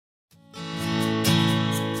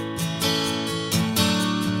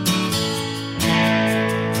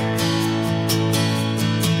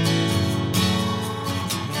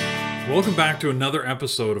Welcome back to another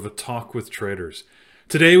episode of A Talk with Traders.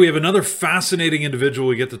 Today we have another fascinating individual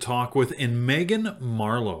we get to talk with in Megan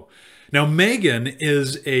Marlowe. Now Megan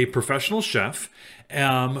is a professional chef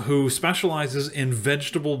who specializes in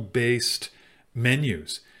vegetable-based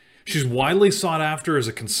menus. She's widely sought after as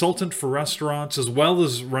a consultant for restaurants as well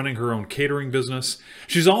as running her own catering business.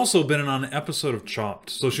 She's also been on an episode of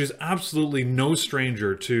Chopped, so she's absolutely no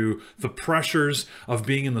stranger to the pressures of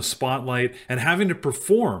being in the spotlight and having to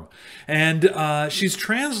perform. And she's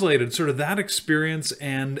translated sort of that experience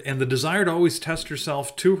and the desire to always test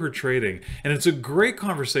herself to her trading. And it's a great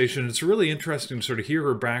conversation. It's really interesting to sort of hear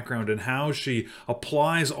her background and how she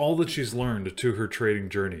applies all that she's learned to her trading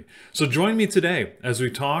journey. So join me today as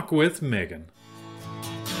we talk with Megan.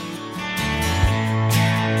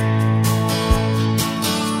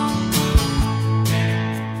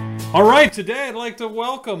 All right, today I'd like to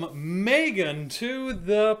welcome Megan to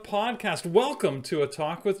the podcast. Welcome to A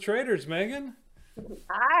Talk with Traders, Megan.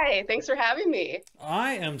 Hi, thanks for having me.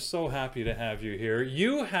 I am so happy to have you here.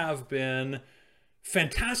 You have been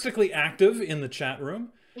fantastically active in the chat room,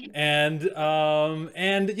 and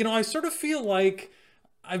you know, I sort of feel like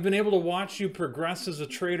I've been able to watch you progress as a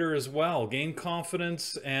trader as well, gain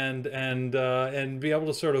confidence and be able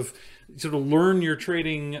to sort of learn your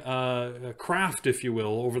trading craft, if you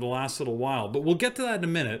will, over the last little while. But we'll get to that in a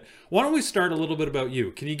minute. Why don't we start a little bit about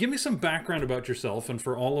you? Can you give me some background about yourself and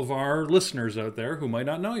for all of our listeners out there who might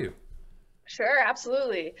not know you? Sure,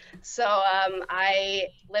 absolutely. So I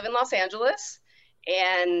live in Los Angeles,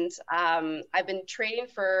 and I've been trading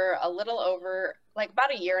for a little over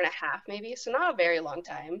about a year and a half, maybe, so not a very long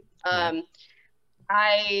time.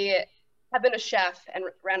 I have been a chef and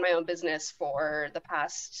ran my own business for the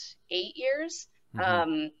past 8 years.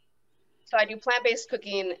 So I do plant-based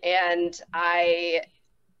cooking, and I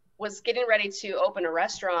was getting ready to open a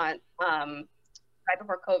restaurant right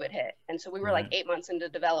before COVID hit. And so we were like 8 months into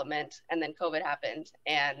development, and then COVID happened.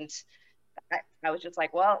 And I was just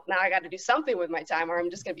like, well, now I got to do something with my time or I'm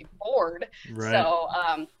just going to be bored. Right.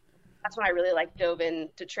 So that's when I really dove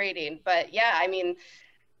into trading. But yeah, I mean,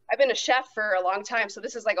 I've been a chef for a long time, so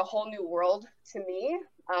this is like a whole new world to me.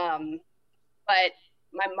 But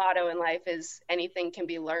my motto in life is anything can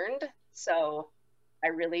be learned. So I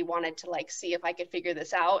really wanted to see if I could figure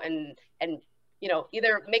this out and you know,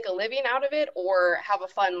 either make a living out of it or have a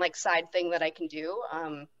fun side thing that I can do.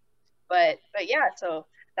 But yeah, so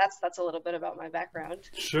that's a little bit about my background.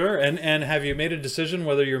 Sure. And have you made a decision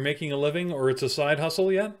whether you're making a living or it's a side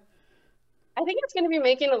hustle yet? I think it's going to be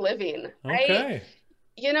making a living. Okay.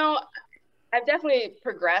 You know, I've definitely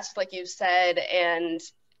progressed, like you said, and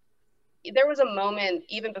there was a moment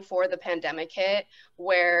even before the pandemic hit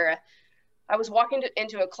where I was walking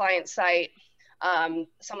into a client site,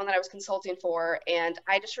 someone that I was consulting for, and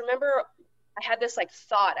I just remember I had this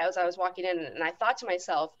thought as I was walking in, and I thought to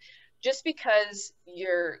myself, just because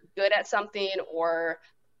you're good at something or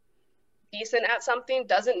decent at something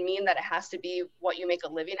doesn't mean that it has to be what you make a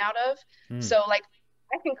living out of. So I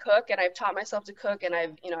can cook, and I've taught myself to cook, and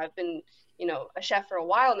I've been, a chef for a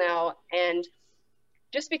while now. And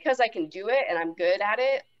just because I can do it and I'm good at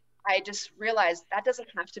it, I just realized that doesn't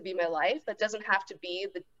have to be my life. That doesn't have to be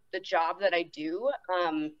the job that I do.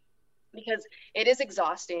 Because it is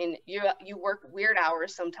exhausting. You work weird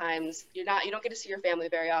hours sometimes. You don't get to see your family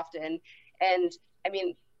very often. And I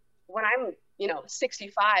mean, when I'm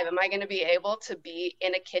 65, am I going to be able to be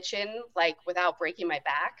in a kitchen without breaking my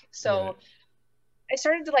back? So Right. I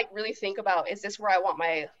started to really think about, is this where I want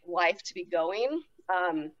my life to be going?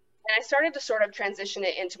 And I started to sort of transition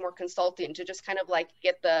it into more consulting to just kind of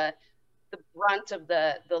get the brunt of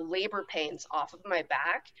the labor pains off of my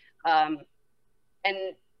back,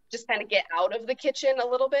 and just kind of get out of the kitchen a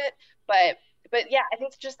little bit. But yeah, I think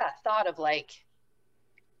it's just that thought of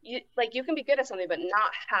you can be good at something, but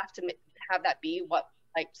not have to have that be what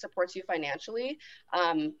supports you financially.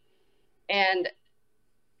 And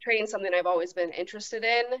trading something I've always been interested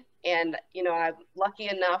in. And, I'm lucky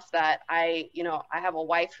enough that I have a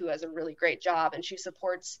wife who has a really great job, and she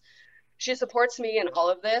supports me in all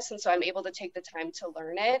of this. And so I'm able to take the time to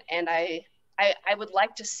learn it. And I would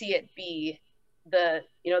like to see it be the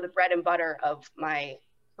bread and butter of my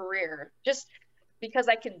career, just because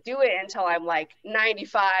I could do it until I'm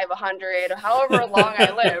 95, 100, however long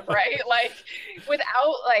I live, right?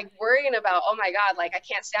 Without worrying about, oh my God, I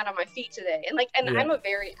can't stand on my feet today. And Yeah. I'm a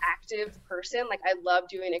very active person. I love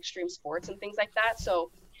doing extreme sports and things like that.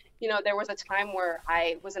 So, there was a time where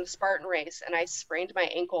I was in a Spartan race and I sprained my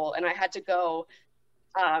ankle, and I had to go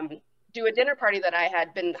do a dinner party that I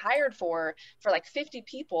had been hired for like 50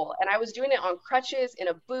 people. And I was doing it on crutches in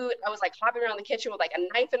a boot. I was like hopping around the kitchen with like a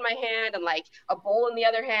knife in my hand and like a bowl in the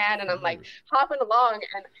other hand. And I'm like hopping along.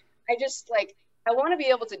 And I just like, I want to be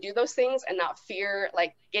able to do those things and not fear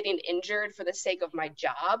like getting injured for the sake of my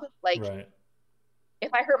job. Like, Right.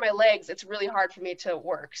 if I hurt my legs, it's really hard for me to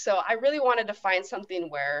work. So I really wanted to find something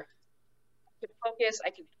where I could focus, I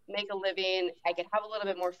could make a living, I could have a little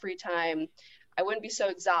bit more free time. I wouldn't be so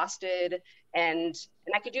exhausted, and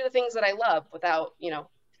I could do the things that I love without,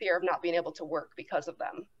 fear of not being able to work because of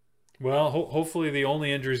them. Well, hopefully the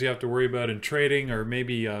only injuries you have to worry about in trading are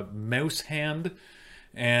maybe a mouse hand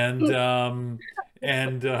and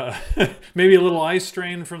maybe a little eye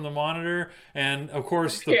strain from the monitor, and of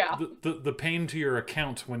course Yeah. the pain to your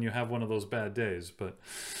account when you have one of those bad days. But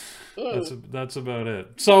Mm. that's about it.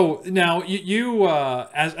 So now you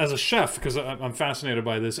as a chef, because I'm fascinated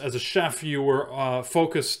by this. As a chef, you were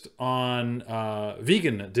focused on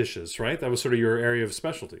vegan dishes, right? That was sort of your area of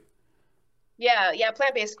specialty. Yeah, yeah,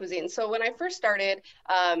 plant-based cuisine. So when I first started,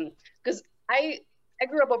 because I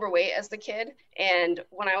grew up overweight as the kid, and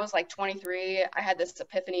when I was like 23, I had this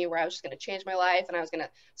epiphany where I was just going to change my life, and I was going to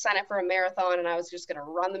sign up for a marathon, and I was just going to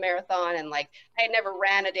run the marathon, and like I had never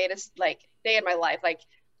ran a day in my life. Like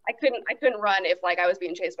I couldn't run if like I was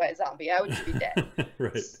being chased by a zombie. I would just be dead.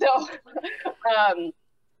 Right. So um,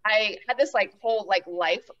 I had this like whole like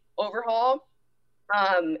life overhaul.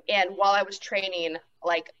 And while I was training,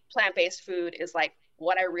 like plant-based food is like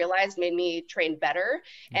what I realized made me train better.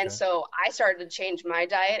 And Okay. so I started to change my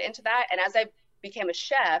diet into that. And as I became a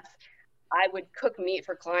chef, I would cook meat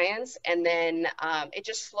for clients. And then it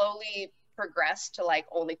just slowly progressed to like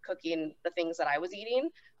only cooking the things that I was eating.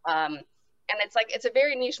 Um, and it's like, it's a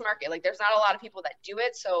very niche market. Like there's not a lot of people that do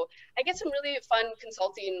it. So I get some really fun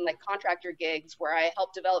consulting, like contractor gigs where I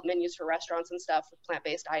help develop menus for restaurants and stuff with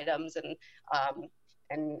plant-based items um,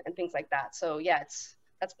 and things like that. So yeah,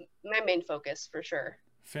 that's my main focus for sure.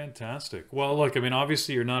 Fantastic. Well, look, I mean,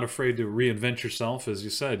 obviously, you're not afraid to reinvent yourself, as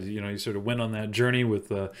you said. You sort of went on that journey with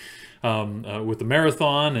the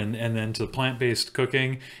marathon, and then to plant-based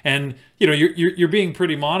cooking, and you're being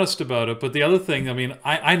pretty modest about it. But the other thing, I mean,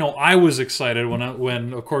 I know I was excited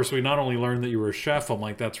when of course we not only learned that you were a chef. I'm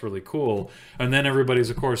like, that's really cool, and then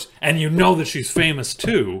everybody's of course, and that she's famous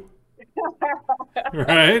too.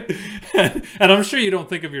 Right? And I'm sure you don't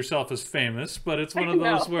think of yourself as famous, but it's one of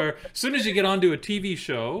those No. where as soon as you get onto a TV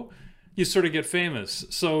show, you sort of get famous.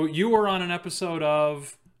 So you were on an episode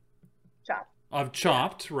Chop. of Yeah.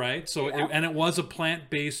 Chopped, right? Yeah. And it was a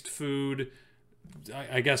plant-based food,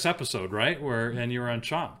 I guess, episode, right? And you were on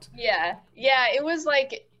Chopped. Yeah. Yeah. It was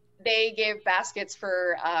like they gave baskets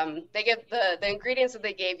for they give the ingredients that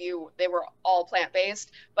they gave you, they were all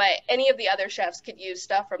plant-based, but any of the other chefs could use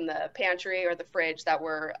stuff from the pantry or the fridge that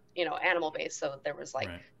were, animal-based. So there was like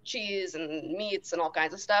Right. cheese and meats and all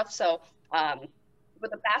kinds of stuff. So but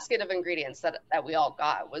the basket of ingredients that we all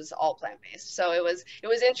got was all plant-based. So it was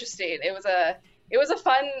interesting. It was a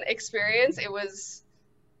fun experience.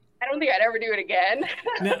 I don't think I'd ever do it again.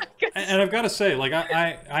 Now, 'Cause- and I've got to say, like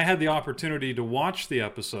I had the opportunity to watch the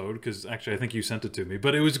episode because actually I think you sent it to me,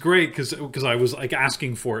 but it was great because I was like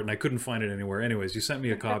asking for it and I couldn't find it anywhere. Anyways, you sent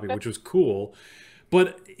me a copy, which was cool.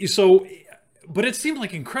 But so, but it seemed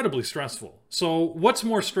like incredibly stressful. So, what's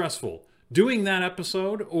more stressful, doing that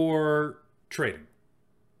episode or trading?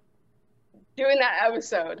 doing that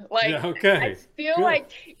episode. Yeah. Like, I Okay. feel Good.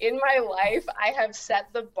 like in my life, I have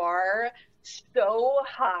set the bar so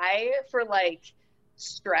high for like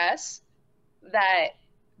stress that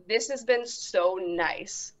this has been so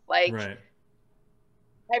nice. Like, Right.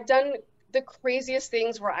 I've done the craziest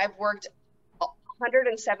things where I've worked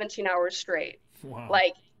 117 hours straight. Wow.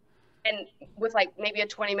 Like, and with like maybe I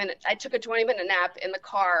took a 20-minute nap in the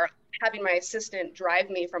car, having my assistant drive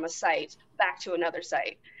me from a site back to another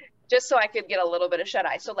site just so I could get a little bit of shut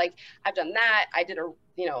eye. So like I've done that. I did a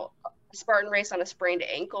Spartan race on a sprained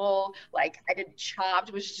ankle. Like I did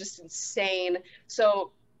Chopped, which is just insane.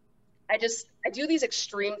 So I do these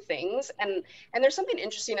extreme things, and there's something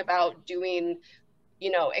interesting about doing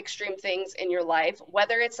extreme things in your life,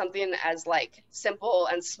 whether it's something as like simple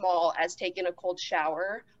and small as taking a cold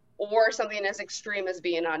shower or something as extreme as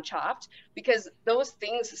being on Chopped, because those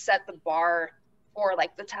things set the bar for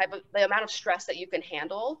like the amount of stress that you can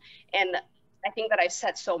handle. And I think that I've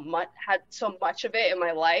had so much of it in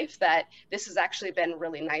my life that this has actually been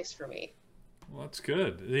really nice for me. Well, that's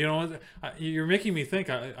good. You know, you're making me think.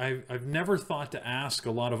 I've never thought to ask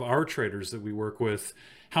a lot of our traders that we work with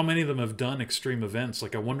how many of them have done extreme events.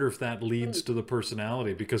 Like, I wonder if that leads to the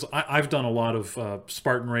personality, because I've done a lot of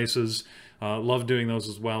Spartan races. Love doing those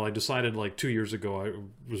as well. I decided like 2 years ago I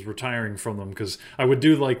was retiring from them because I would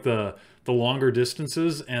do like the longer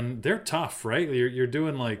distances, and they're tough, right? You're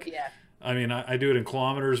doing like, Yeah. I mean, I do it in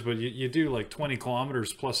kilometers, but you do like 20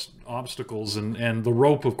 kilometers plus obstacles. And the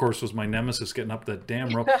rope, of course, was my nemesis, getting up that damn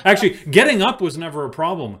rope. Actually, getting up was never a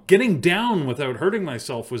problem. Getting down without hurting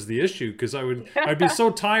myself was the issue, because I'd be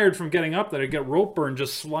so tired from getting up that I'd get rope burn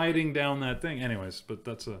just sliding down that thing. Anyways, but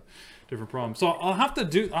that's a different problem. So I'll have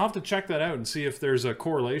to check that out and see if there's a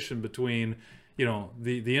correlation between, you know,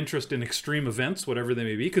 the interest in extreme events, whatever they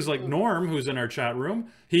may be. Because like Norm, who's in our chat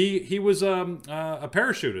room, he was a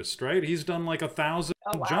parachutist, right? He's done like 1,000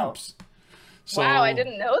 jumps. So, wow, I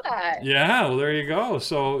didn't know that. Yeah, well, there you go.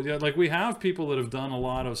 So yeah, like we have people that have done a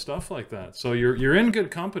lot of stuff like that. So you're in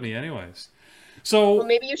good company, anyways. So well,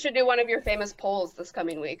 maybe you should do one of your famous polls this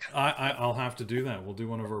coming week. I'll have to do that. We'll do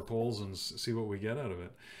one of our polls and see what we get out of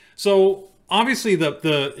it. So obviously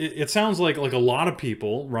it sounds like a lot of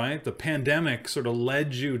people, right? The pandemic sort of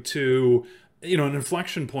led you to, you know, an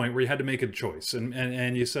inflection point where you had to make a choice,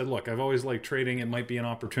 and you said, look, I've always liked trading. It might be an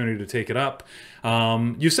opportunity to take it up.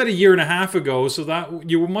 You said 1.5 years ago, so that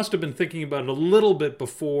you must have been thinking about it a little bit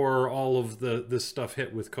before all of this stuff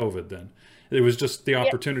hit with COVID. Then it was just the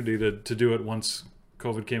opportunity to do it once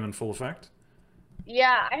COVID came in full effect.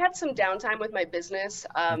 Yeah, I had some downtime with my business.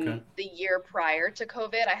 The year prior to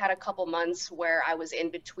COVID, I had a couple months where I was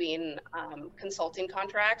in between consulting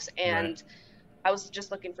contracts, and I was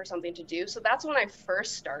just looking for something to do. So that's when I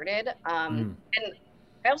first started. And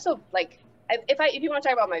I also, like, if you want to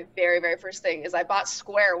talk about my very, very first thing, is I bought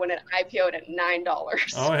Square when it IPO'd at $9.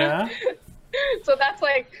 Oh, yeah? So that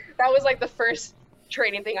was like the first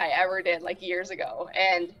trading thing I ever did, like years ago.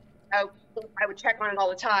 And I would check on it all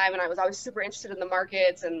the time, and I was always super interested in the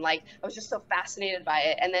markets, and like I was just so fascinated by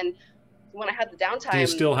it. And then when I had the downtime, do you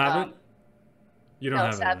still have it? You don't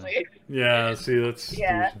have sadly. it. Yeah, see, that's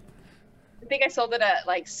I think I sold it at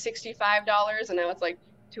like $65, and now it's like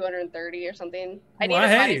 230 or something. I need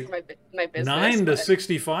money for my business. 9 to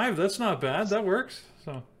 65, that's not bad. That works.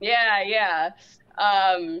 So yeah.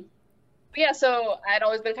 So I'd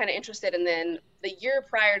always been kind of interested, and then the year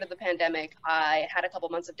prior to the pandemic, I had a couple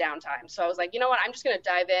months of downtime. So I was like, you know what, I'm just going to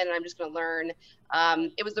dive in and I'm just going to learn.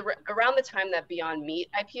 It was around the time that Beyond Meat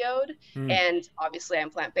IPO'd, and obviously I'm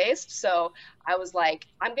plant-based. So I was like,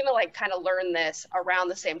 I'm going to like kind of learn this around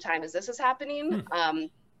the same time as this is happening.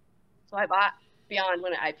 So I bought Beyond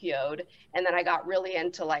when it IPO'd, and then I got really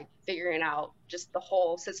into like figuring out just the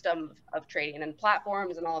whole system of trading and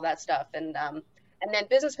platforms and all of that stuff. And then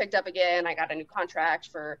business picked up again. I got a new contract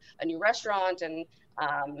for a new restaurant, and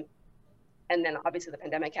then obviously the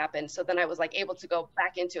pandemic happened. So then I was like able to go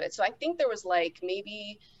back into it. So I think there was like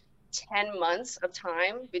maybe 10 months of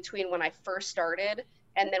time between when I first started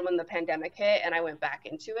and then when the pandemic hit and I went back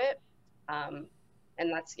into it. And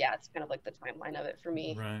that's, it's kind of like the timeline of it for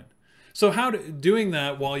me. Right. So how doing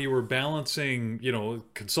that while you were balancing, you know,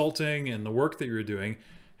 consulting and the work that you were doing,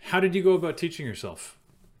 how did you go about teaching yourself?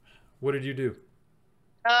 What did you do?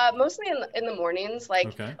 Mostly in the mornings.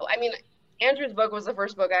 Like, I mean, Andrew's book was the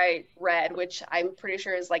first book I read, which I'm pretty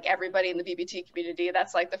sure is like everybody in the BBT community.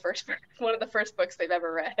 That's like one of the first books they've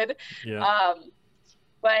ever read. Yeah.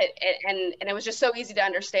 But it was just so easy to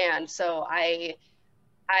understand. So I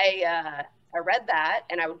read that,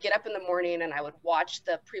 and I would get up in the morning and I would watch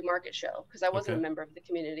the pre-market show because I wasn't a member of the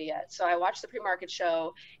community yet. So I watched the pre-market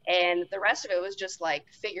show, and the rest of it was just like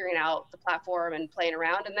figuring out the platform and playing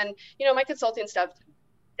around. And then, you know, my consulting stuff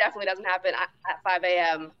definitely doesn't happen at 5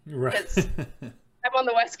 a.m. Right. I'm on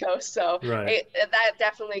the West Coast, so that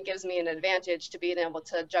definitely gives me an advantage to being able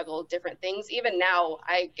to juggle different things. Even now,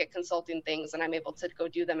 I get consulting things, and I'm able to go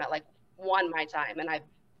do them at like 1 my time, and I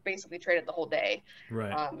basically traded the whole day.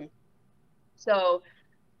 Right. So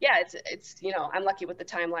yeah, it's you know, I'm lucky with the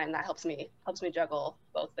timeline. That helps me juggle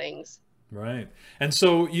both things. Right. And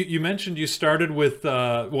so you mentioned you started with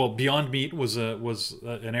Beyond Meat was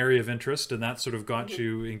an area of interest, and that sort of got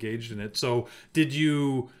you engaged in it. So did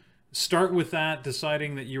you start with that,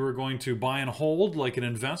 deciding that you were going to buy and hold like an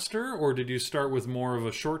investor, or did you start with more of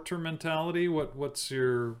a short-term mentality? What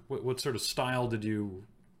sort of style did you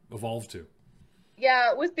evolve to?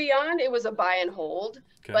 Yeah, with Beyond, it was a buy and hold,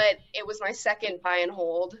 but it was my second buy and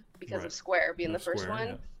hold because of Square being the first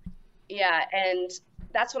one. Yeah, and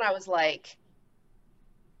that's when I was like,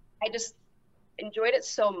 I just enjoyed it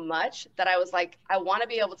so much that I was like, I want to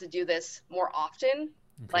be able to do this more often.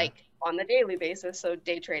 Like on the daily basis. So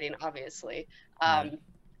day trading, obviously. Right.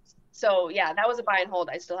 So yeah, that was a buy and hold.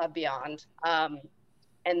 I still have Beyond.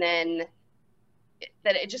 And then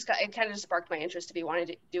that it kind of just sparked my interest to be wanting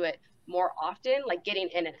to do it more often, like getting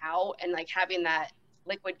in and out and like having that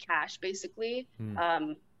liquid cash basically,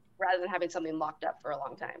 rather than having something locked up for a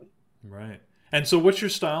long time. Right. And so what's your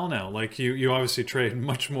style now? Like you obviously trade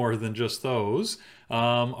much more than just those.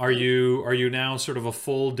 Are you now sort of a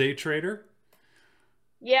full day trader?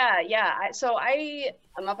 Yeah, yeah.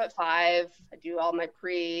 I'm up at 5. I do all my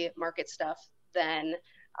pre-market stuff then.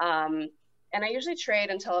 Um, and I usually trade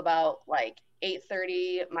until about like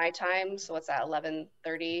 8:30 my time. So what's that,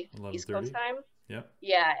 11:30 East Coast 11:30? time? Yep.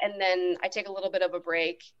 Yeah, and then I take a little bit of a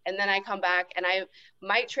break, and then I come back and I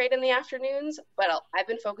might trade in the afternoons, but I've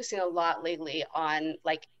been focusing a lot lately on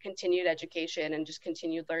like continued education and just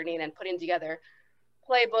continued learning and putting together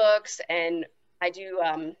playbooks. And I do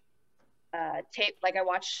tape, like I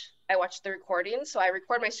watch the recording. So I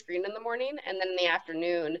record my screen in the morning, and then in the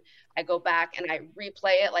afternoon I go back and I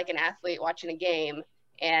replay it like an athlete watching a game,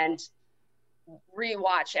 and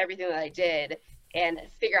rewatch everything that I did and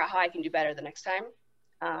figure out how I can do better the next time.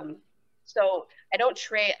 Um, so I don't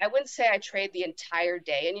trade. I wouldn't say I trade the entire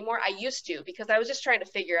day anymore. I used to, because I was just trying to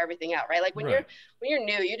figure everything out, right? Like Right. when you're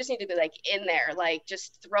new, you just need to be like in there, like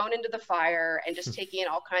just thrown into the fire and just taking in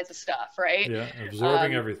all kinds of stuff, right? Yeah.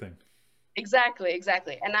 Absorbing Um, everything. exactly,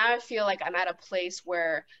 exactly. And now I feel like I'm at a place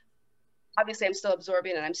where obviously I'm still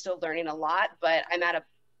absorbing and I'm still learning a lot, but I'm at a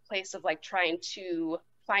place of like trying to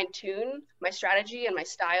fine tune my strategy and my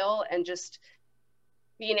style, and just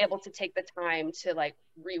being able to take the time to like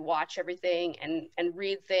rewatch everything and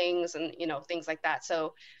read things and things like that.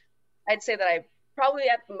 So I'd say that I probably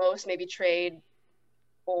at the most maybe trade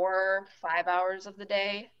 4 5 hours of the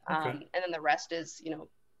day, Okay. and then the rest is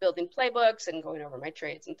building playbooks and going over my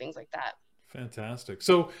trades and things like that. Fantastic.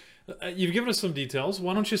 So you've given us some details.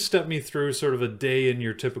 Why don't you step me through sort of a day in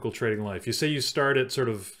your typical trading life? You say you start at sort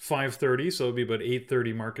of 5:30, so it'll be about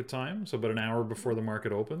 8:30 market time, so about an hour before the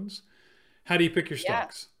market opens. How do you pick your Yeah.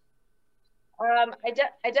 stocks? I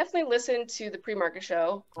definitely listen to the pre-market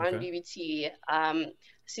show on Okay. BBT.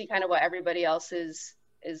 See kind of what everybody else is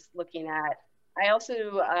looking at. I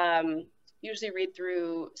also usually read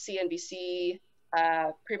through CNBC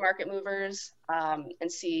pre-market movers,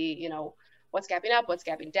 and see what's gapping up, what's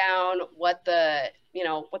gapping down, what the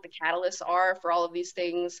catalysts are for all of these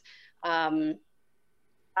things. Um,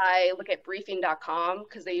 I look at briefing.com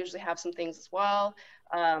because they usually have some things as well.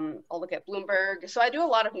 I'll look at Bloomberg. So I do a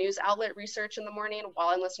lot of news outlet research in the morning while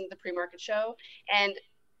I'm listening to the pre-market show. And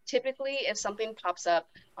typically, if something pops up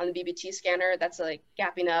on the BBT scanner that's like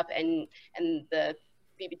gapping up, and the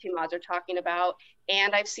BBT mods are talking about,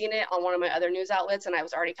 and I've seen it on one of my other news outlets, and I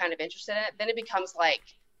was already kind of interested in it, then it becomes like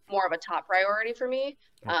more of a top priority for me.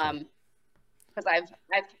 Okay. Because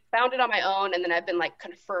I've found it on my own, and then I've been like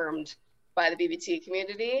confirmed by the BBT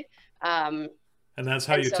community. Um, And that's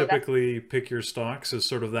how and you so that's typically pick your stocks, is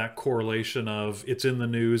sort of that correlation of it's in the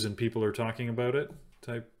news and people are talking about it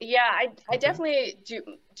type. Yeah, I Okay. definitely do.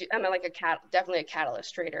 I'm like definitely a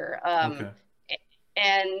catalyst trader. Okay.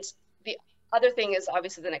 And the other thing is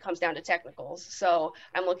obviously then it comes down to technicals. So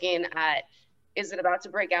I'm looking at, is it about to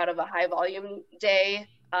break out of a high volume day?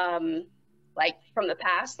 Like from the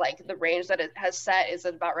past, like the range that it has set, is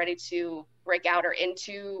it about ready to break out or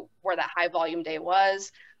into where that high volume day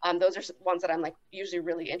was? Those are ones that I'm like usually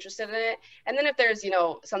really interested in it. And then if there's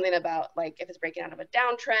something about like if it's breaking out of a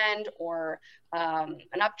downtrend or an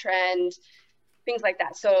uptrend, things like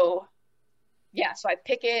that. So yeah, so I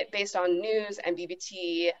pick it based on news and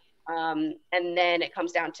BBT, and then it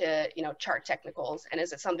comes down to chart technicals, and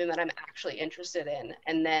is it something that I'm actually interested in,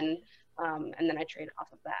 and then I trade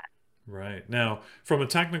off of that. Right. Now, from a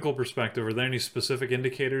technical perspective, are there any specific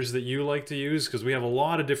indicators that you like to use? Because we have a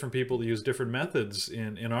lot of different people that use different methods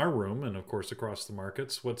in our room and of course across the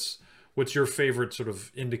markets. What's your favorite sort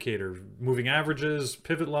of indicator? Moving averages,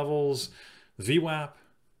 pivot levels, VWAP,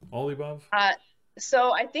 all the above?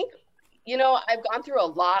 So I think I've gone through a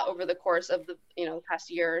lot over the course of the past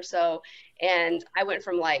year or so, and I went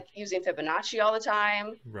from like using Fibonacci all the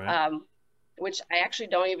time, Right. which I actually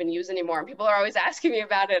don't even use anymore. And people are always asking me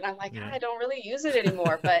about it, and I'm like, Yeah. I don't really use it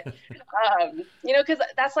anymore. But because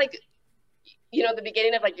that's like the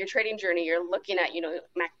beginning of like your trading journey. You're looking at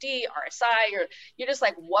MACD, RSI. You're just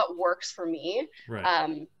like, what works for me. Right.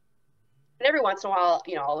 And every once in a while,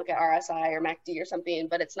 I'll look at RSI or MACD or something,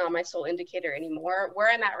 but it's not my sole indicator anymore.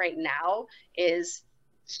 Where I'm at right now is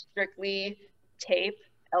strictly tape,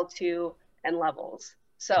 L2, and levels.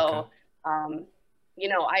 Okay. So,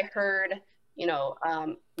 I heard,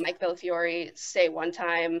 Mike Bellafiore say one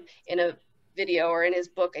time in a video or in his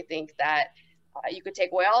book, I think, that you could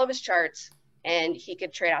take away all of his charts and he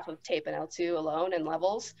could trade off of tape and L2 alone and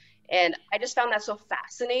levels. And I just found that so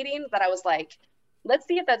fascinating that I was like, let's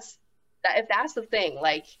see if that's the thing,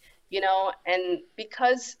 like, you know. And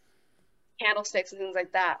because candlesticks and things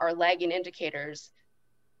like that are lagging indicators,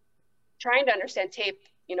 trying to understand tape,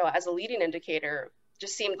 you know, as a leading indicator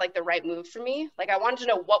just seemed like the right move for me. Like I wanted to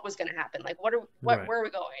know what was going to happen. Like where are we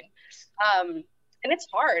going? And it's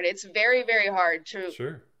hard. It's very, very hard to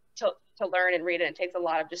learn and read it. It takes a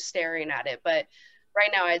lot of just staring at it. But right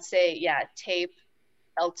now I'd say, yeah, tape,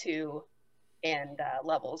 L2, and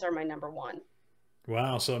levels are my number one.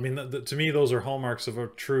 Wow. So, I mean, to me, those are hallmarks of a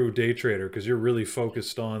true day trader, because you're really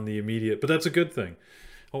focused on the immediate, but that's a good thing.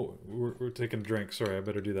 Oh, we're taking a drink. Sorry, I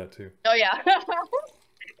better do that too. Oh yeah.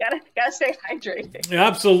 gotta stay hydrated. Yeah,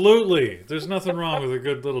 absolutely. There's nothing wrong with a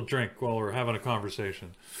good little drink while we're having a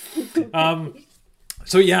conversation.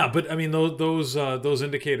 So yeah, but I mean, those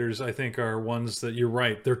indicators, I think, are ones that you're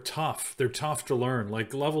right. They're tough. They're tough to learn.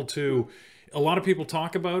 Like level 2, a lot of people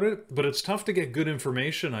talk about it, but it's tough to get good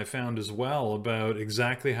information, I found as well, about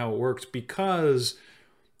exactly how it works, because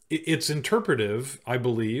it's interpretive, I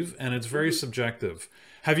believe, and it's very subjective.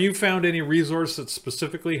 Have you found any resource that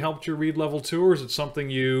specifically helped you read level 2, or is it something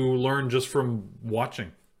you learned just from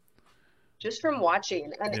watching? Just from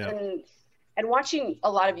watching and watching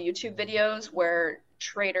a lot of YouTube videos where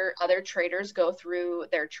other traders go through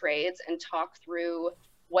their trades and talk through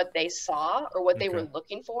what they saw or what they were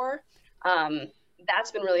looking for.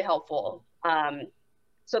 That's been really helpful.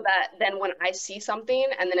 So that then when I see something,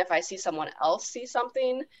 and then if I see someone else see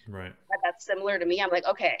something that's similar to me, I'm like,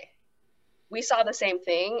 okay, we saw the same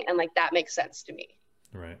thing, and like that makes sense to me.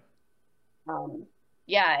 Right.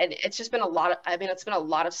 Yeah, and it's just been it's been a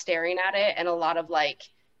lot of staring at it and a lot of like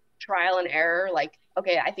trial and error. Like,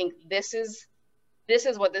 okay, I think this is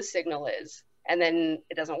what this signal is, and then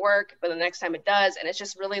it doesn't work, but the next time it does, and it's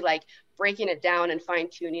just really like breaking it down and fine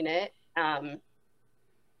tuning it.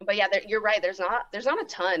 But yeah, you're right. There's not a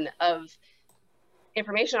ton of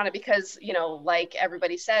information on it because, you know, like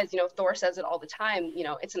everybody says, you know, Thor says it all the time, you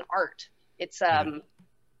know, it's an art. It's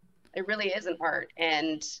it really is an art,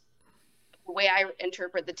 and the way I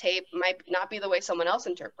interpret the tape might not be the way someone else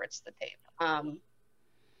interprets the tape.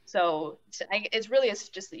 So it's really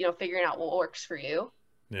just, you know, figuring out what works for you.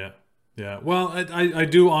 Yeah. Yeah, well, I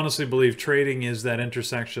do honestly believe trading is that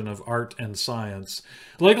intersection of art and science,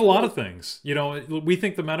 like a lot of things. You know, we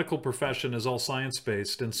think the medical profession is all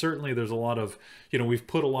science-based, and certainly there's a lot of, you know, we've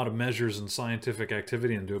put a lot of measures and scientific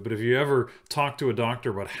activity into it. But if you ever talk to a doctor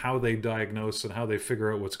about how they diagnose and how they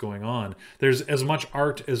figure out what's going on, there's as much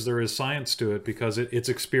art as there is science to it, because it's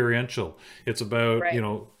experiential. It's about, you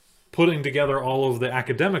know, putting together all of the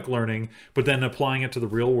academic learning, but then applying it to the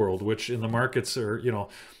real world, which in the markets are, you know,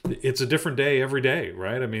 it's a different day every day,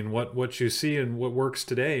 right? I mean, what you see and what works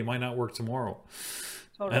today might not work tomorrow.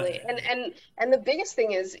 Totally. And the biggest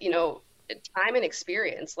thing is, you know, time and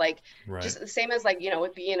experience, like just the same as like, you know,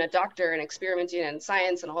 with being a doctor and experimenting in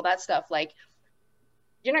science and all that stuff, like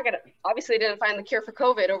you're not gonna, obviously didn't find the cure for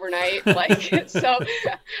COVID overnight. Like, so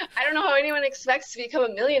I don't know how anyone expects to become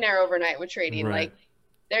a millionaire overnight with trading. Like,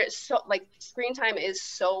 there's screen time is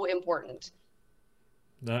so important.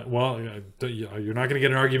 Well, you're not going to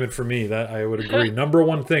get an argument from me. That I would agree. Number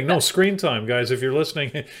one thing, no, screen time, guys. If you're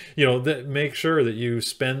listening, you know, make sure that you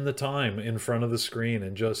spend the time in front of the screen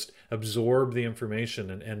and just absorb the information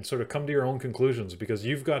and sort of come to your own conclusions, because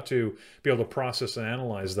you've got to be able to process and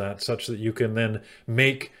analyze that such that you can then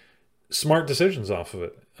make smart decisions off of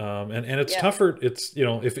it. And it's tougher. It's, you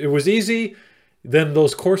know, if it was easy, then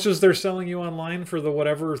those courses they're selling you online for the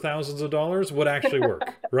whatever thousands of dollars would actually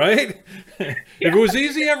work, right? If it was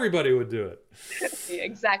easy, everybody would do it.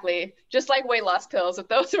 Exactly. Just like weight loss pills. If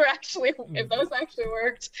those actually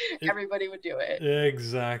worked, everybody would do it.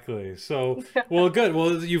 Exactly. So, well, good.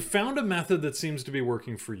 Well, you found a method that seems to be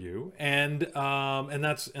working for you, and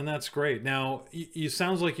that's great. Now, you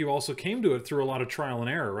sounds like you also came to it through a lot of trial and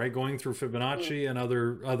error, right? Going through Fibonacci and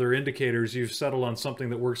other indicators, you've settled on something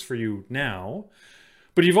that works for you now.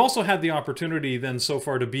 But you've also had the opportunity then so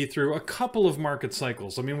far to be through a couple of market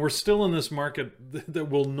cycles. I mean, we're still in this market that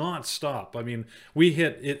will not stop. I mean, we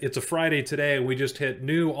hit, it's a Friday today, we just hit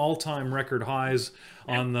new all-time record highs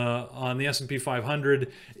on the S&P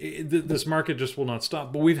 500. This market just will not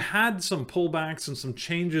stop. But we've had some pullbacks and some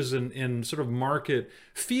changes in sort of market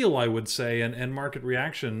feel, I would say, and market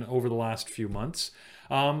reaction over the last few months.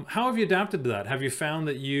 How have you adapted to that? Have you found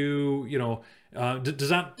that you know, does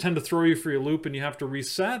that tend to throw you for a loop and you have to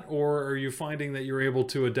reset, or are you finding that you're able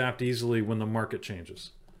to adapt easily when the market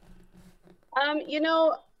changes? You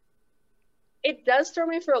know, It does throw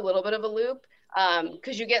me for a little bit of a loop,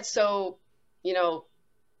 because you get so, you know,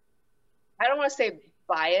 I don't want to say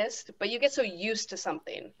biased, but you get so used to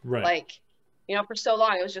something. Right. Like, for so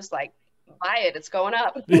long it was just like, buy it, it's going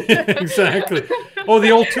up. Exactly. Oh,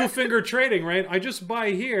 the old two-finger trading, right? I just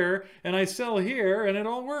buy here and I sell here and it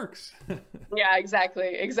all works. Yeah,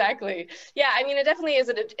 exactly. Yeah, I mean, it definitely is.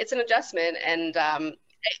 It's an adjustment, and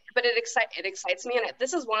but it excites me, and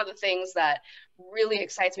this is one of the things that really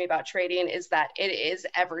excites me about trading is that it is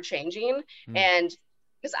ever changing, Mm. and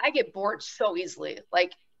because I get bored so easily.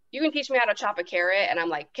 Like, you can teach me how to chop a carrot, and I'm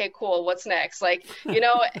like, okay, cool, what's next? Like,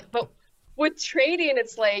 but with trading,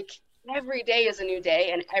 it's like every day is a new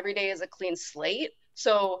day, and every day is a clean slate.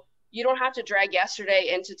 So you don't have to drag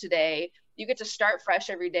yesterday into today. You get to start fresh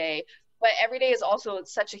every day. But every day is also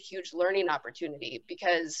such a huge learning opportunity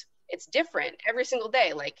because it's different every single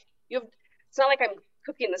day. Like, it's not like I'm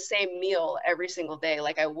cooking the same meal every single day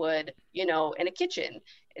like I would, in a kitchen.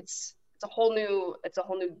 It's a whole new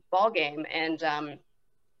ball game, and I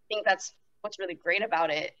think that's what's really great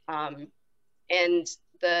about it. And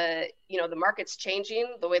the market's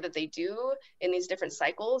changing the way that they do in these different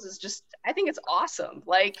cycles is just, I think it's awesome.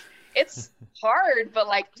 Like, it's hard, but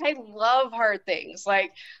like, I love hard things.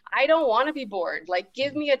 Like, I don't want to be bored. Like,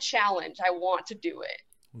 give me a challenge. I want to do it.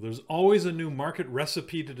 There's always a new market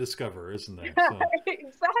recipe to discover, isn't there? So.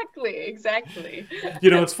 Exactly.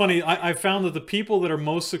 It's funny. I found that the people that are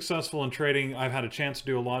most successful in trading, I've had a chance to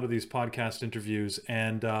do a lot of these podcast interviews,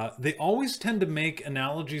 and they always tend to make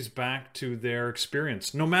analogies back to their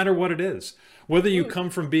experience, no matter what it is. Whether you come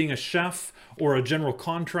from being a chef or a general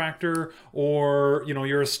contractor, or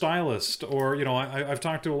you're a stylist, or I've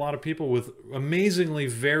talked to a lot of people with amazingly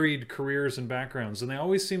varied careers and backgrounds, and they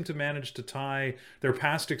always seem to manage to tie their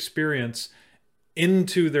past experience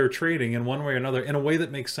into their trading in one way or another in a way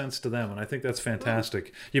that makes sense to them, and I think that's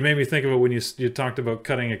fantastic. You made me think of it when you talked about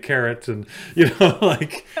cutting a carrot, and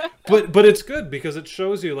like, but it's good because it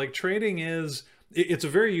shows you like trading it's a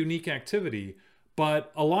very unique activity.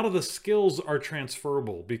 But a lot of the skills are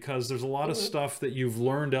transferable because there's a lot of stuff that you've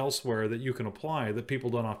learned elsewhere that you can apply that people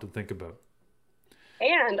don't often think about.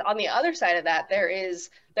 And on the other side of that, there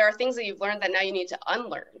are things that you've learned that now you need to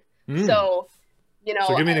unlearn. So,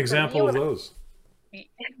 So give me an example of those.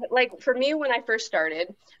 Like, for me, when I first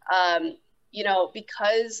started,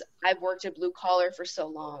 because I've worked at blue collar for so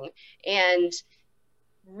long, and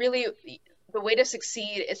really the way to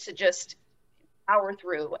succeed is to just power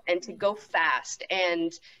through and to go fast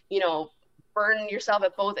and, burn yourself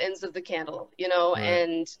at both ends of the candle, Right.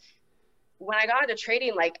 And when I got into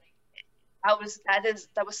trading, like, that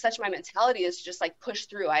was such my mentality, is just like push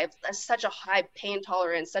through. I have such a high pain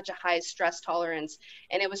tolerance, such a high stress tolerance.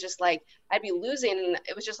 And it was just like, I'd be losing, and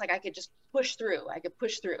it was just like, I could just push through.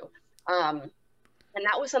 And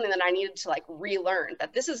that was something that I needed to like relearn,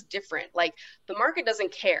 that this is different. Like, the market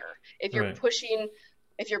doesn't care if you're Right. pushing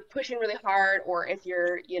really hard, or if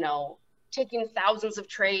you're, taking thousands of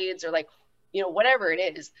trades, or like, whatever it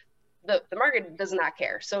is, the market does not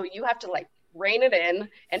care. So you have to like rein it in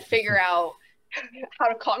and figure out how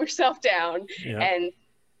to calm yourself down. Yeah. And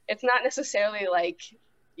it's not necessarily like,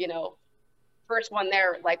 first one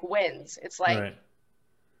there like wins. It's like Right.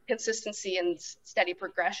 consistency and steady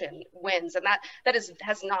progression wins. And that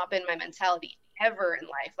has not been my mentality ever in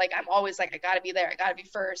life. Like, I'm always like, I gotta be there, I gotta be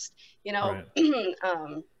first, Right.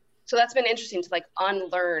 So that's been interesting to like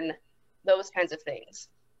unlearn those kinds of things.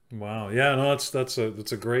 Wow. Yeah, no, that's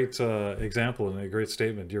a great example and a great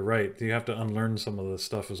statement. You're right. You have to unlearn some of this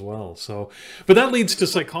stuff as well. So, but that leads to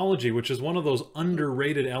psychology, which is one of those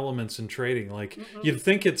underrated elements in trading. Like, you'd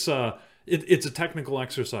think it's a technical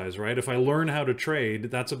exercise, right? If I learn how to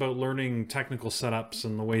trade, that's about learning technical setups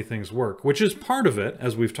and the way things work, which is part of it,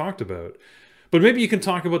 as we've talked about. But maybe you can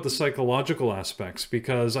talk about the psychological aspects,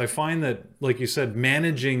 because I find that, like you said,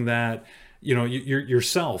 managing that,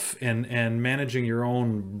 yourself and managing your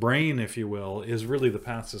own brain, if you will, is really the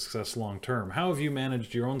path to success long term. How have you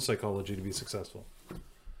managed your own psychology to be successful?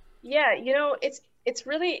 Yeah, it's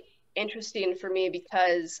really interesting for me,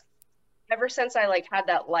 because ever since I like had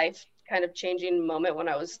that life kind of changing moment when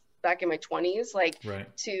I was back in my 20s, like, Right.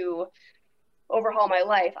 to overhaul my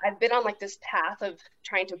life, I've been on like this path of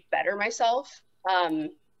trying to better myself.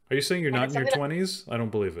 Are you saying you're not in your something 20s? I don't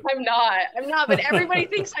believe it. I'm not, but everybody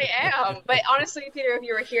thinks I am. But honestly, Peter, if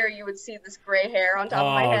you were here, you would see this gray hair on top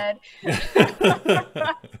of my head.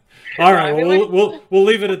 All right, well, we'll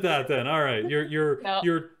leave it at that then. All right, you're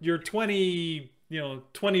 20,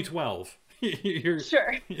 2012.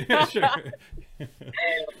 Sure. Yeah, sure.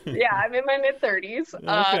 Yeah, I'm in my mid-30s. Okay,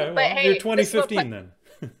 well, but hey, you're 2015 then.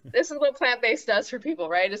 this is what plant-based does for people,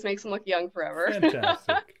 right? It just makes them look young forever.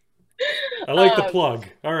 Fantastic. I like the plug.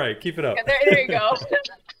 All right, keep it Yeah, up. there you go.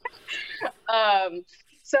 Um,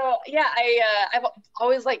 so yeah, I've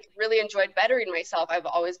always like really enjoyed bettering myself. I've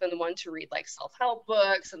always been the one to read like self-help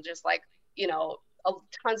books and just like, you know,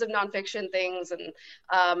 tons of nonfiction things. And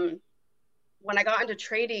when I got into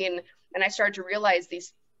trading and I started to realize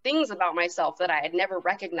these things about myself that I had never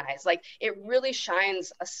recognized, like it really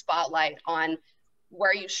shines a spotlight on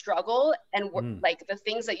where you struggle and like the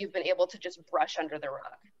things that you've been able to just brush under the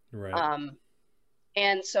rug. Right.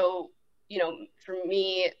 And so, you know, for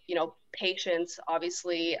me, you know, patience,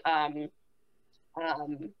 obviously,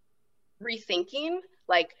 rethinking,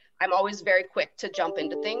 like I'm always very quick to jump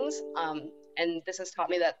into things. And this has taught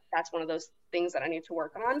me that that's one of those things that I need to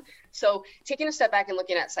work on. So taking a step back and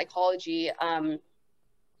looking at psychology,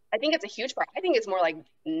 I think it's a huge part. I think it's more like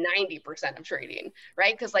 90% of trading,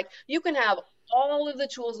 right? Because like you can have all of the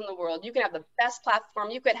tools in the world, you can have the best platform,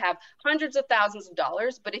 you could have hundreds of thousands of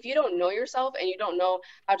dollars, but if you don't know yourself and you don't know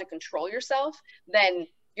how to control yourself, then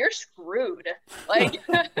you're screwed. Like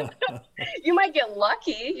you might get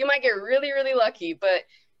lucky, you might get really, really lucky, but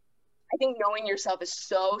I think knowing yourself is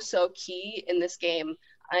so, so key in this game.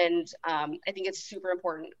 And I think it's super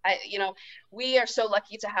important. You know, we are so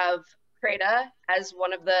lucky to have Kreda as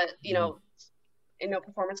one of the, you know,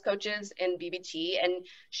 performance coaches in BBT. And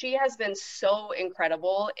she has been so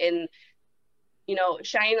incredible in, you know,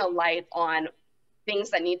 shining a light on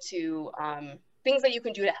things that need to, things that you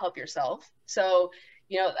can do to help yourself. So,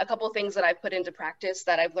 you know, a couple of things that I've put into practice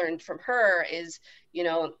that I've learned from her is, you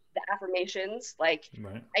know, the affirmations. Like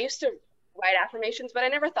I used to write affirmations, but I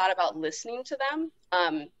never thought about listening to them.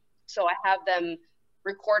 So I have them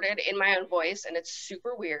recorded in my own voice, and it's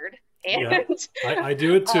super weird. And I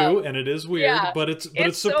do it too, and it is weird, but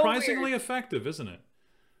it's surprisingly so effective, isn't it?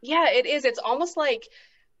 Yeah, it is. It's almost like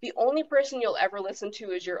the only person you'll ever listen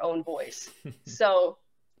to is your own voice. So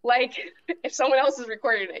like if someone else is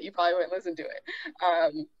recording it, you probably wouldn't listen to it.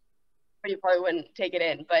 Or you probably wouldn't take it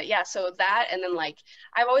in. But yeah, so that, and then like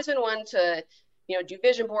I've always been one to, you know, do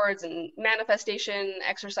vision boards and manifestation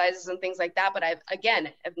exercises and things like that. But I've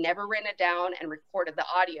never written it down and recorded the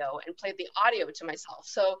audio and played the audio to myself.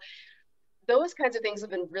 So those kinds of things have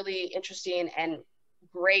been really interesting and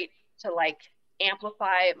great to like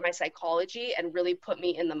amplify my psychology and really put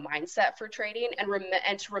me in the mindset for trading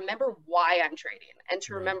and to remember why I'm trading and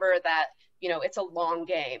to remember that, you know, it's a long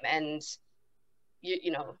game and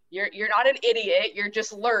you know, you're not an idiot, you're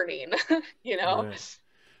just learning, you know? Right.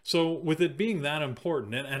 So with it being that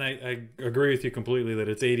important, and I agree with you completely that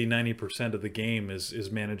it's 80–90% of the game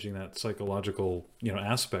is managing that psychological, you know,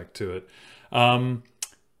 aspect to it.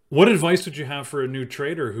 What advice would you have for a new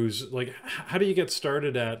trader who's like, how do you get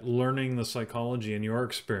started at learning the psychology in your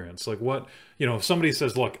experience? Like what, you know, if somebody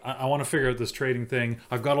says, look, I want to figure out this trading thing,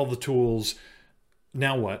 I've got all the tools,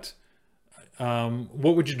 now what?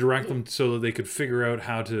 What would you direct them so that they could figure out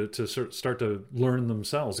how to start to learn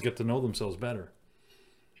themselves, get to know themselves better?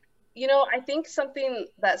 You know, I think something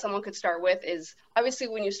that someone could start with is obviously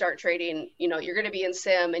when you start trading, you know, you're going to be in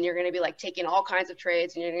sim and you're going to be like taking all kinds of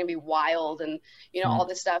trades and you're going to be wild and, you know, all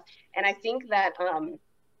this stuff. And I think that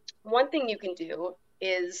one thing you can do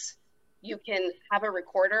is you can have a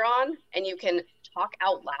recorder on and you can talk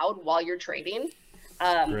out loud while you're trading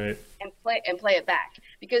and play it back,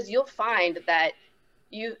 because you'll find that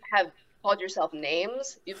you have called yourself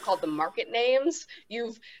names, you've called the market names,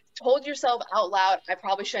 you've told yourself out loud, I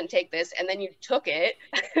probably shouldn't take this, and then you took it.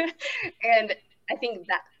 And I think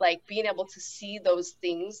that like being able to see those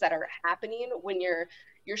things that are happening when you're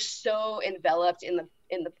so enveloped in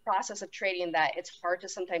the process of trading that it's hard to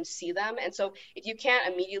sometimes see them. And so if you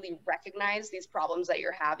can't immediately recognize these problems that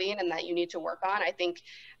you're having and that you need to work on, I think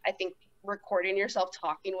recording yourself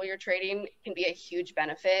talking while you're trading can be a huge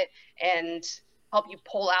benefit and help you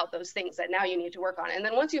pull out those things that now you need to work on. And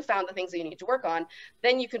then once you've found the things that you need to work on,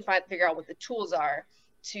 then you can figure out what the tools are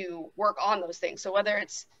to work on those things. So whether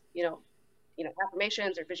it's, you know,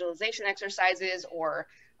 affirmations or visualization exercises, or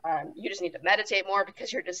you just need to meditate more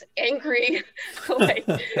because you're just angry, like,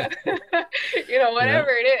 you know, whatever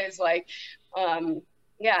it is, like,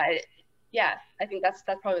 yeah, I think that's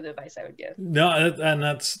probably the advice I would give. No, and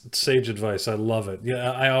that's sage advice. I love it.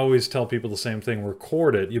 Yeah, I always tell people the same thing.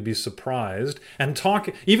 Record it. You'd be surprised. And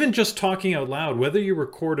even just talking out loud, whether you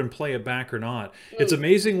record and play it back or not. It's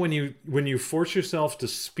amazing when you force yourself to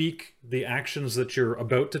speak the actions that you're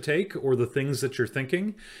about to take or the things that you're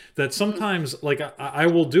thinking, that sometimes like I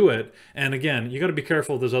will do it. And again, you got to be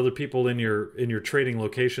careful. There's other people in your trading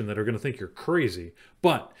location that are going to think you're crazy.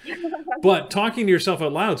 But talking to yourself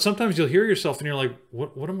out loud, sometimes you'll hear yourself and you're like,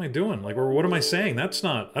 what am I doing? Like, or what am I saying? That's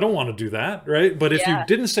not, I don't want to do that. Right. But if you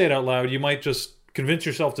didn't say it out loud, you might just convince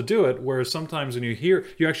yourself to do it. Whereas sometimes when you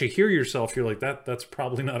actually hear yourself, you're like, that's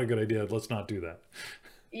probably not a good idea. Let's not do that.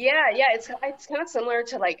 Yeah, it's kind of similar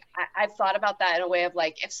to like I've thought about that in a way of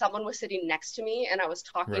like if someone was sitting next to me and I was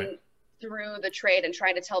Right. talking through the trade and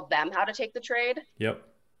trying to tell them how to take the trade, Yep.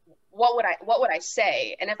 what would I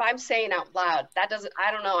say? And if I'm saying out loud, that doesn't,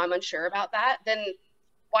 I don't know, I'm unsure about that, then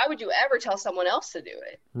why would you ever tell someone else to do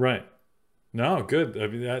it? Right. No, good. I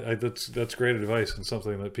mean, that's great advice and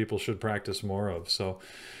something that people should practice more of. So,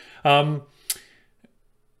 um,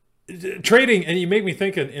 trading, and you make me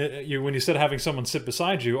think, you when you said having someone sit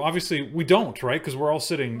beside you, obviously we don't, right? Because we're all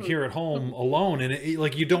sitting here at home alone, and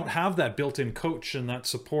like you don't have that built-in coach and that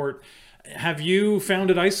support. Have you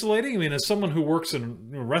found it isolating? I mean, as someone who works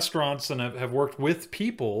in restaurants and have worked with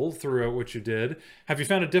people throughout what you did, have you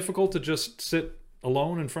found it difficult to just sit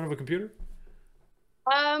alone in front of a computer?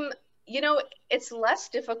 Um, you know, it's less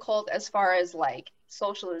difficult as far as like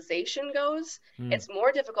socialization goes. Hmm. It's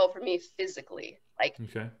more difficult for me physically. Like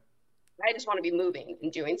Okay. I just want to be moving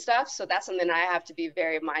and doing stuff. So that's something I have to be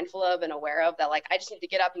very mindful of and aware of that like I just need to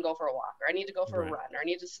get up and go for a walk or I need to go for a Right. run or I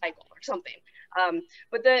need to cycle or something.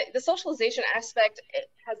 But the socialization aspect it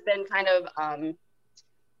has been kind of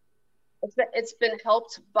it's been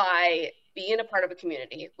helped by being a part of a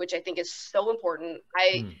community, which I think is so important.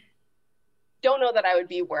 I Hmm. don't know that I would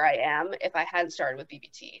be where I am if I hadn't started with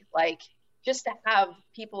BBT. Like just to have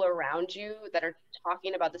people around you that are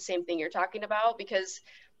talking about the same thing you're talking about because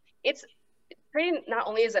it's trading not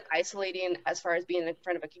only is it isolating as far as being in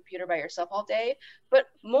front of a computer by yourself all day, but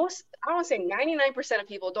most, I want to say 99% of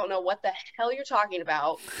people don't know what the hell you're talking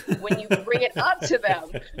about when you bring it up to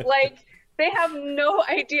them. Like they have no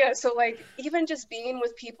idea. So like even just being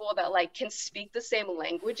with people that like can speak the same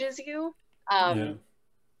language as you, Yeah.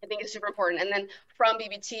 I think is super important. And then from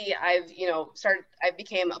BBT, I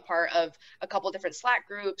became a part of a couple different Slack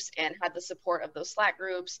groups and had the support of those Slack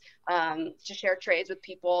groups to share trades with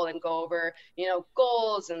people and go over,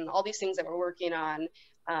 goals and all these things that we're working on.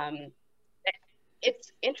 Um,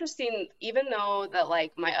 it's interesting, even though that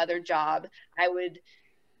like my other job, I would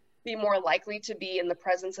be more likely to be in the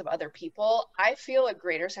presence of other people. I feel a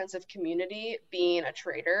greater sense of community being a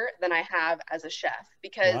trader than I have as a chef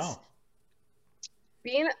because Wow.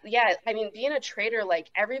 being a trader, like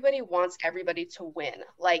everybody wants everybody to win.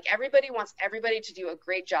 Like everybody wants everybody to do a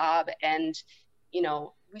great job and,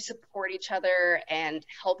 we support each other and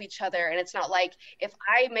help each other. And it's not like if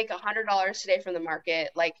I make $100 today from the market,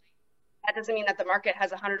 like that doesn't mean that the market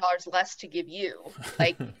has $100 less to give you.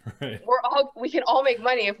 Like Right. we can all make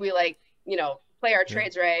money if we like, play our Yeah.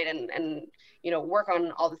 trades right and, work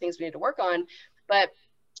on all the things we need to work on. But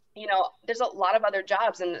there's a lot of other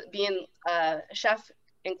jobs and being a chef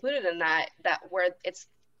included in that where it's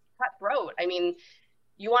cutthroat. I mean,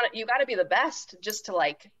 you got to be the best just to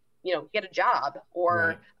like, get a job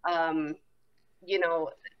or, Right. you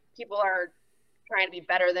know, people are trying to be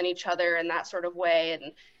better than each other in that sort of way.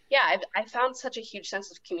 And yeah, I found such a huge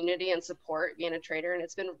sense of community and support being a trader, and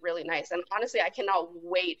it's been really nice. And honestly, I cannot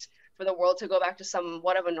wait for the world to go back to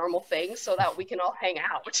somewhat of a normal thing so that we can all hang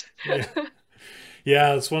out. Yeah.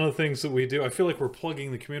 Yeah, it's one of the things that we do. I feel like we're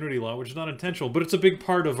plugging the community a lot, which is not intentional, but it's a big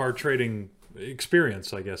part of our trading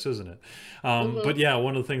experience, I guess, isn't it? Hmm. But yeah,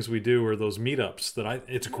 one of the things we do are those meetups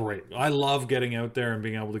it's great. I love getting out there and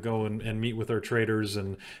being able to go and meet with our traders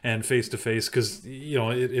and face to face because,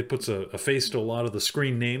 it puts a face to a lot of the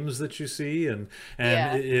screen names that you see and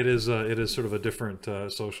Yeah. it is sort of a different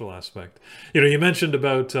social aspect. You mentioned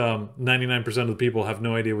about 99% of the people have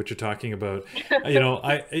no idea what you're talking about.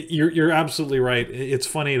 You're absolutely right. It's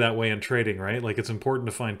funny that way in trading, right? Like it's important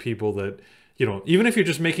to find people that even if you're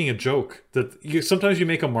just making a joke, sometimes you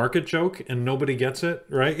make a market joke and nobody gets it,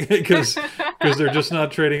 right? Because they're just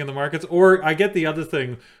not trading in the markets. Or I get the other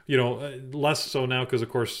thing, less so now because of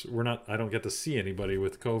course I don't get to see anybody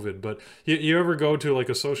with COVID. But you ever go to like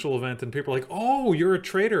a social event and people are like, "Oh, you're a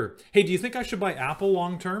trader. Hey, do you think I should buy Apple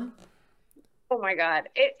long term?" Oh my God.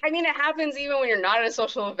 It happens even when you're not at a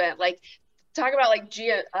social event. Like, talk about like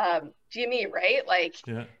GME, right? Like,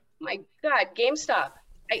 Yeah, my God, GameStop.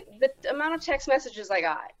 The amount of text messages I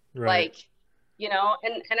got, right, like,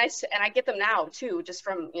 and I get them now too, just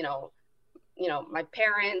from, my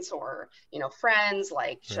parents or, friends,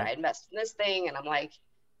 like, should I right. invest in this thing? And I'm like,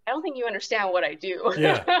 I don't think you understand what I do.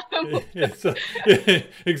 Yeah, it's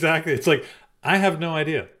exactly. It's like I have no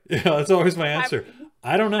idea. Yeah, that's always my I'm, answer.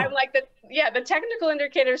 I don't know. I'm like the technical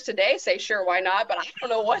indicators today say, sure, why not? But I don't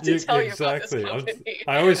know what to tell you about this Exactly. company.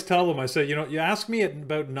 I always tell them. I say, you ask me at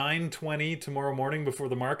about 9:20 tomorrow morning before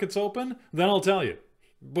the markets open, then I'll tell you.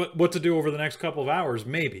 But what to do over the next couple of hours,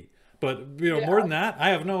 maybe. but you know, more than that, I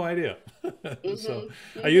have no idea. So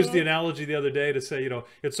I used the analogy the other day to say, you know,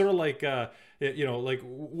 it's sort of like you know, like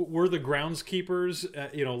we're the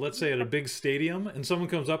groundskeepers, you know, let's say at a big stadium, and someone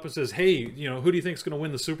comes up and says, hey, you know, who do you think is going to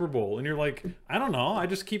win the Super Bowl? And you're like, I don't know, I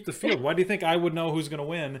just keep the field. Why do you think I would know who's going to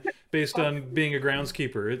win based on being a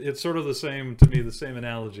groundskeeper? It's sort of the same, to me, the same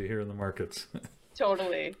analogy here in the markets.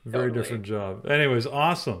 Totally. Very different job. Anyways,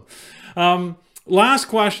 awesome. Last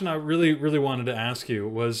question I really wanted to ask you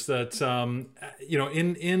was that, you know,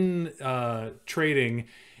 in trading,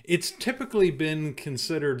 it's typically been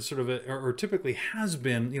considered sort of or typically has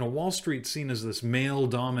been, you know, Wall Street seen as this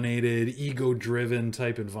male-dominated, ego-driven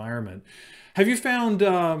type environment. Have you found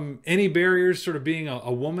any barriers sort of being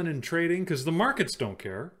a woman in trading? Because the markets don't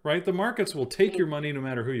care, right? The markets will take your money no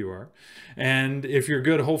matter who you are. And if you're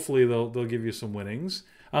good, hopefully they'll give you some winnings.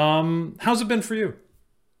 How's it been for you?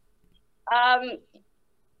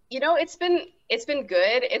 You know, it's been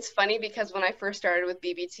good. It's funny because when I first started with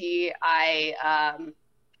BBT, I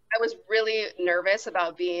was really nervous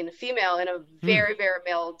about being female in a very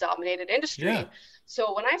male-dominated industry. Yeah.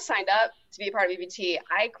 So when I signed up to be a part of BBT,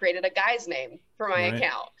 I created a guy's name for my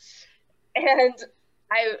account. And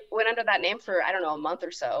I went under that name for, I don't know, a month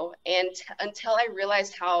or so. And until I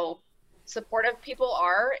realized how supportive people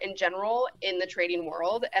are in general in the trading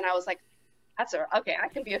world. And I was like, okay, I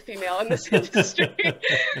can be a female in this industry. But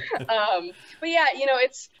yeah, you know,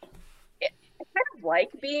 it's kind of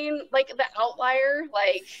like being like the outlier,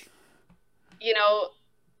 like, you know,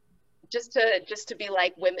 just to be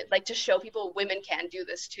like women, like to show people women can do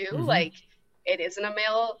this too. Like it isn't a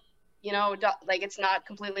male, you know, like it's not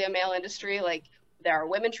completely a male industry. Like there are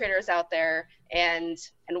women traders out there, and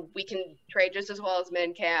we can trade just as well as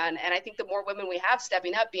men can. And I think the more women we have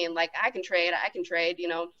stepping up, being like, I can trade, you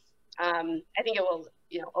know, I think it will,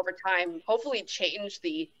 you know, over time, hopefully change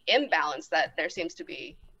the imbalance that there seems to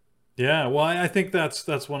be. Yeah, well, I think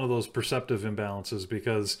that's one of those perceptive imbalances,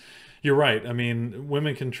 because you're right. I mean,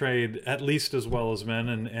 women can trade at least as well as men,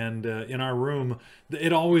 and in our room,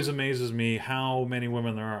 it always amazes me how many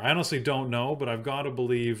women there are. I honestly don't know, but I've got to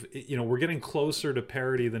believe, you know, we're getting closer to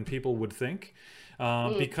parity than people would think.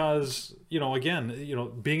 Because, you know, again, you know,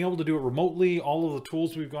 being able to do it remotely, all of the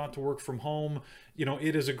tools we've got to work from home, you know,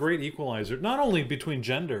 it is a great equalizer, not only between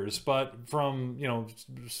genders, but from, you know,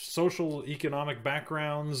 social, economic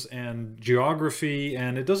backgrounds and geography,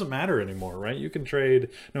 and it doesn't matter anymore, right? You can trade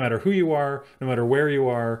no matter who you are, no matter where you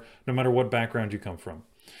are, no matter what background you come from.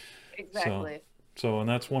 Exactly. So, and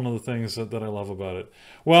that's one of the things that I love about it.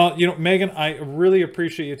 Well, you know, Megan, I really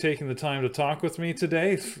appreciate you taking the time to talk with me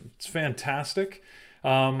today. It's fantastic.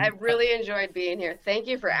 I really enjoyed being here. Thank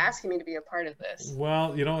you for asking me to be a part of this.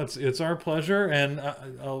 Well, you know, it's our pleasure, and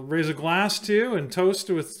I'll raise a glass to you and toast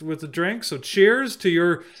with a drink. So cheers to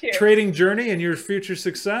your trading journey and your future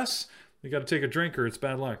success. You got to take a drink or it's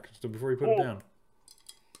bad luck. So before you put it down.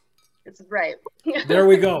 It's right. There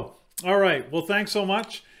we go. All right. Well, thanks so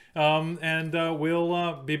much. And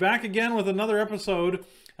we'll be back again with another episode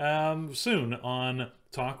soon on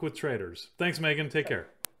Talk with Traders. Thanks, Megan. Take care.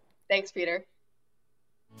 Thanks, Peter.